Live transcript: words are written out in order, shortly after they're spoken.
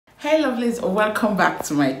Hey lovelies, welcome back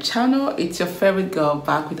to my channel. It's your favorite girl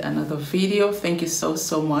back with another video. Thank you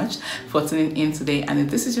so much for tuning in today, and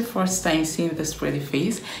if this is your first time seeing this pretty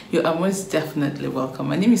face, you are most definitely welcome.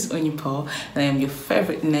 My name is Onyipol and I am your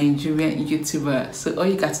favorite Nigerian YouTuber. So all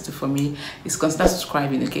you got to do for me is consider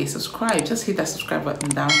subscribing. Okay, subscribe, just hit that subscribe button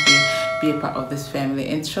down here, be a part of this family,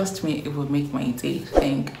 and trust me, it will make my day.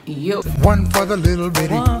 Thank you. One for the little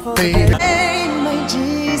bitty baby. Hey, my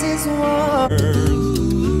Jesus,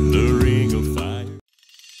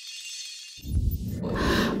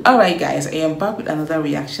 Alright guys, I am back with another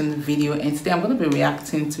reaction video, and today I'm going to be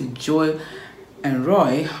reacting to Joey and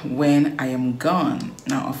Roy, When I Am Gone.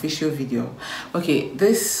 Now, official video. Okay,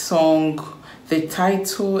 this song, the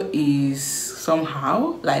title is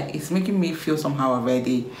somehow, like, it's making me feel somehow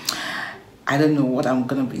already. I don't know what I'm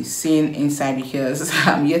gonna be seeing inside because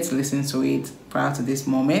I'm yet to listen to it prior to this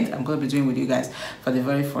moment. I'm gonna be doing with you guys for the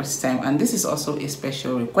very first time, and this is also a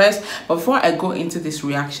special request. But before I go into this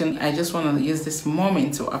reaction, I just want to use this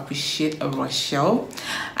moment to appreciate Rochelle.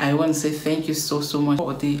 I want to say thank you so much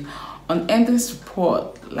for the unending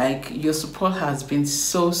support. Like, your support has been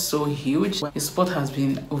so huge. Your support has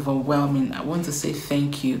been overwhelming. I want to say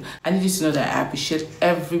thank you. I need you to know that I appreciate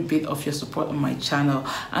every bit of your support on my channel,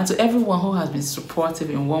 and to everyone who has been supportive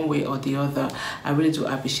in one way or the other, I really do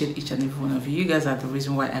appreciate each and every one of you. You guys are the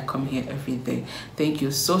reason why I come here every day. Thank you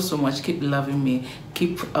so much. Keep loving me,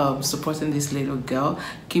 keep supporting this little girl,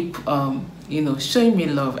 keep you know, showing me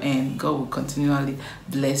love, and God will continually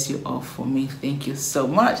bless you all for me. Thank you so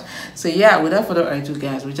much. So yeah, without further ado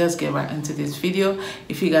guys, we'll just get right into this video.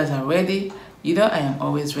 If you guys are ready, you know I am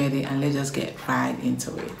always ready, and let's just get right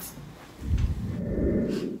into it.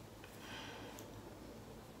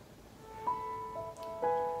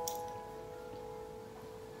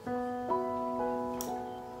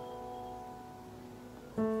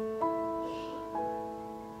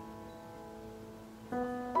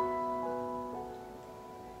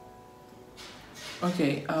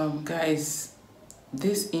 Okay, guys,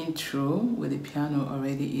 this intro with the piano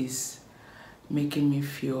already is making me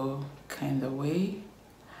feel kind of way.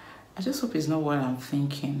 I just hope it's not what I'm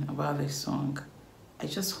thinking about this song. I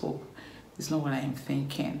just hope it's not what I am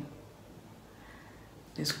thinking.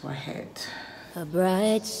 Let's go ahead. A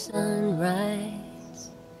bright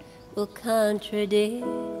sunrise will contradict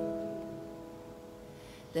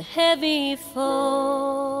the heavy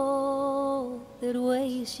fall that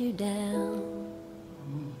weighs you down.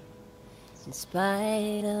 In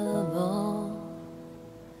spite of all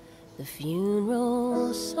the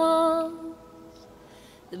funeral songs,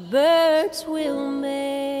 the birds will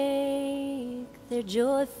make their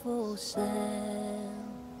joyful sounds.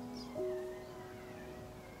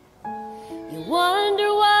 You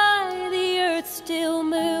wonder why the earth still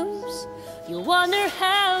moves. You wonder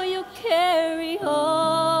how you carry on,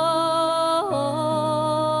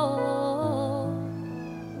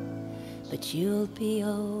 but you'll be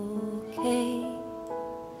okay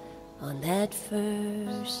on that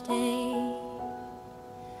first day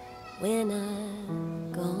when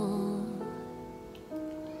I'm gone.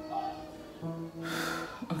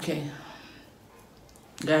 Okay,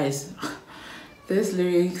 guys, this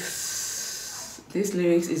lyrics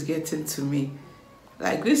is getting to me.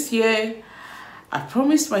 Like, this year I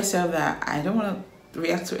promised myself that I don't want to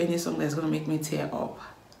react to any song that's gonna make me tear up.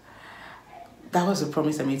 That was a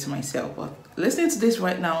promise I made to myself, but listening to this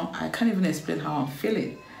right now, I can't even explain how I'm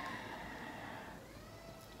feeling.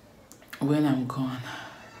 When I'm gone.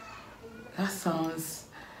 That sounds...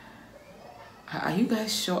 Are you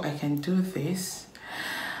guys sure I can do this?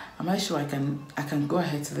 Am I sure I can go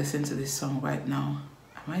ahead to listen to this song right now?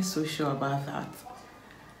 Am I so sure about that?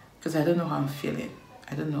 Because I don't know how I'm feeling.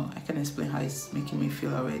 I don't know. I can't explain how it's making me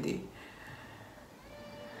feel already.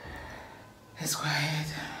 Let's go ahead.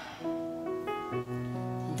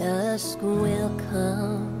 Dusk will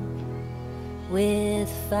come with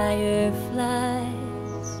fireflies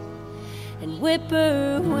and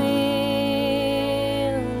whippoorwill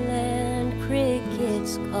and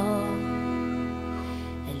crickets call,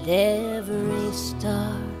 and every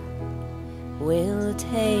star will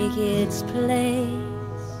take its place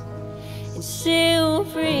in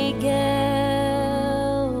silvery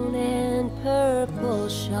gown and purple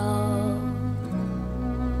shawl.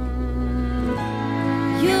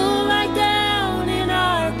 You'll lie down in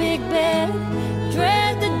our big bed,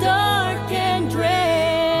 dread the dark and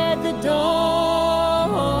dread the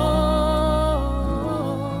dawn,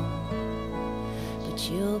 but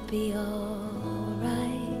you'll be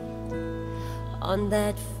alright on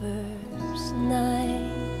that first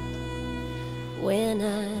night when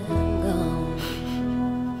I'm gone.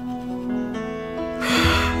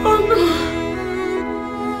 Oh no.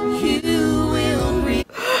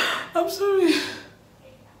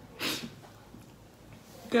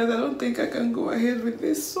 Guys, I don't think I can go ahead with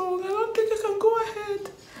this song. I don't think I can go ahead.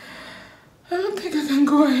 I don't think I can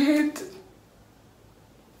go ahead.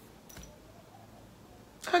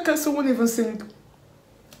 How can someone even sing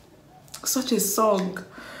such a song?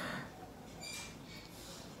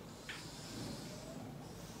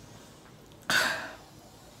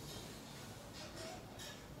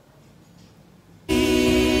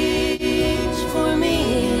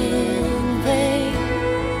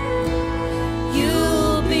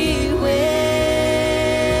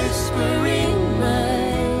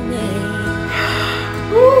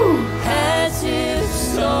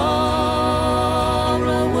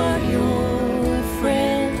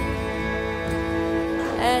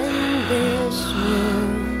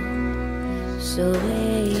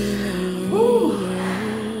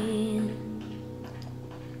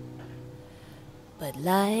 But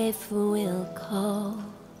life will call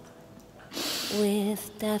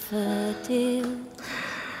with daffodils,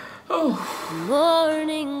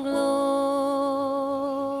 morning glorious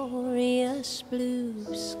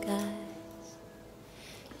blue skies.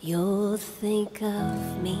 You'll think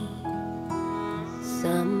of me,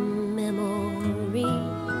 some memory,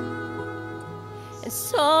 and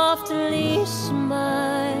softly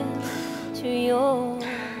smile to your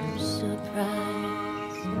surprise.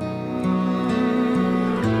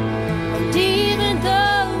 And even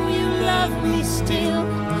though you love me still,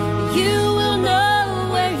 you will know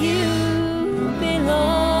where you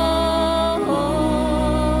belong.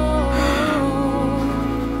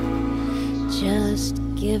 Just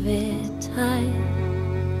give it time,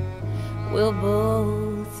 we'll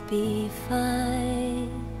both be fine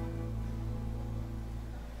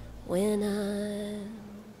when I'm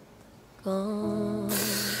gone.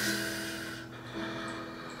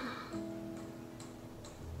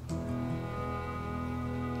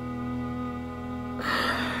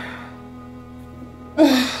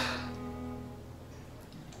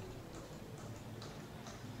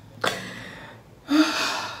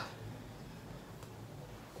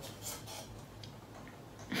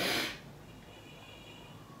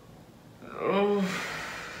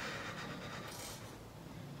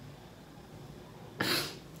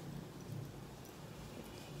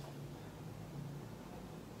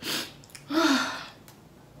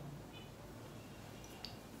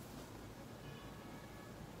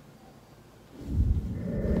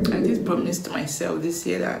 Promised myself this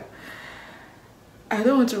year that I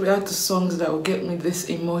don't want to react to songs that will get me this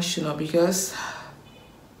emotional, because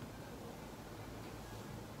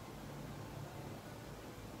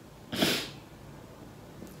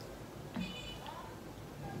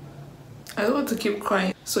I don't want to keep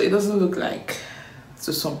crying, so it doesn't look like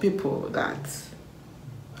to some people that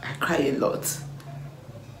I cry a lot.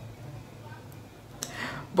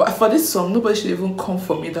 But for this song, nobody should even come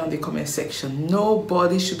for me down the comment section.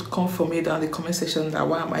 Nobody should come for me down the comment section that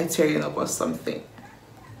why am I tearing up or something.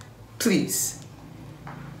 Please.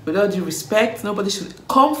 With all due respect, nobody should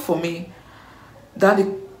come for me down the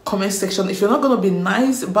comment section. If you're not going to be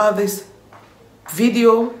nice about this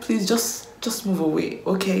video, please just move away,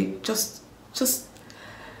 okay? Just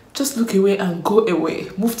look away and go away.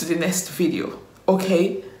 Move to the next video,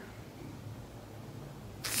 okay?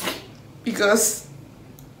 Because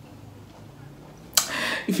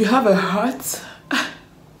if you have a heart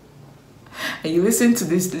and you listen to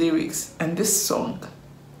these lyrics and this song,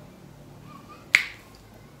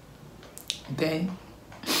 then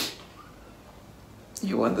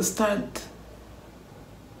you understand.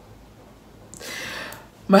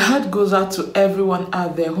 My heart goes out to everyone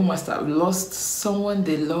out there who must have lost someone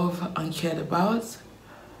they love and cared about.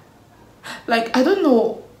 Like, I don't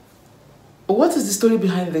know, what is the story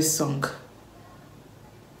behind this song?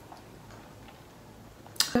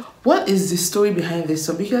 What is the story behind this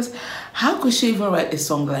song? Because how could she even write a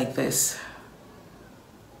song like this?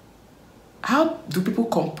 How do people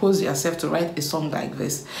compose themselves to write a song like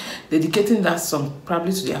this? Dedicating that song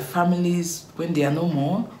probably to their families when they are no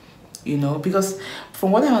more, you know? Because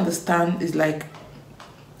from what I understand, is like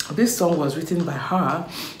this song was written by her.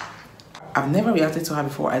 I've never reacted to her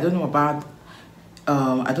before. I don't know about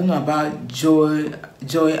Joey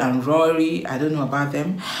and Rory. I don't know about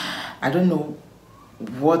them. I don't know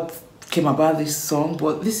what came about this song,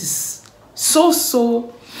 but this is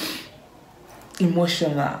so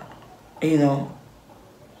emotional, you know.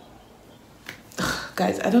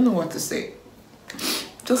 Guys, I don't know what to say.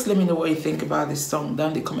 Just let me know what you think about this song down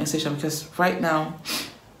in the comment section, because right now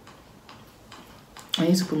I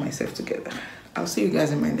need to put myself together. I'll see you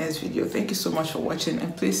guys in my next video. Thank you so much for watching,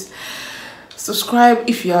 and please subscribe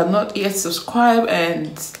if you are not yet subscribed,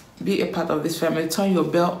 and be a part of this family. Turn your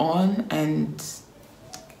bell on, and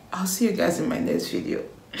I'll see you guys in my next video.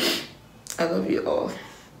 I love you all.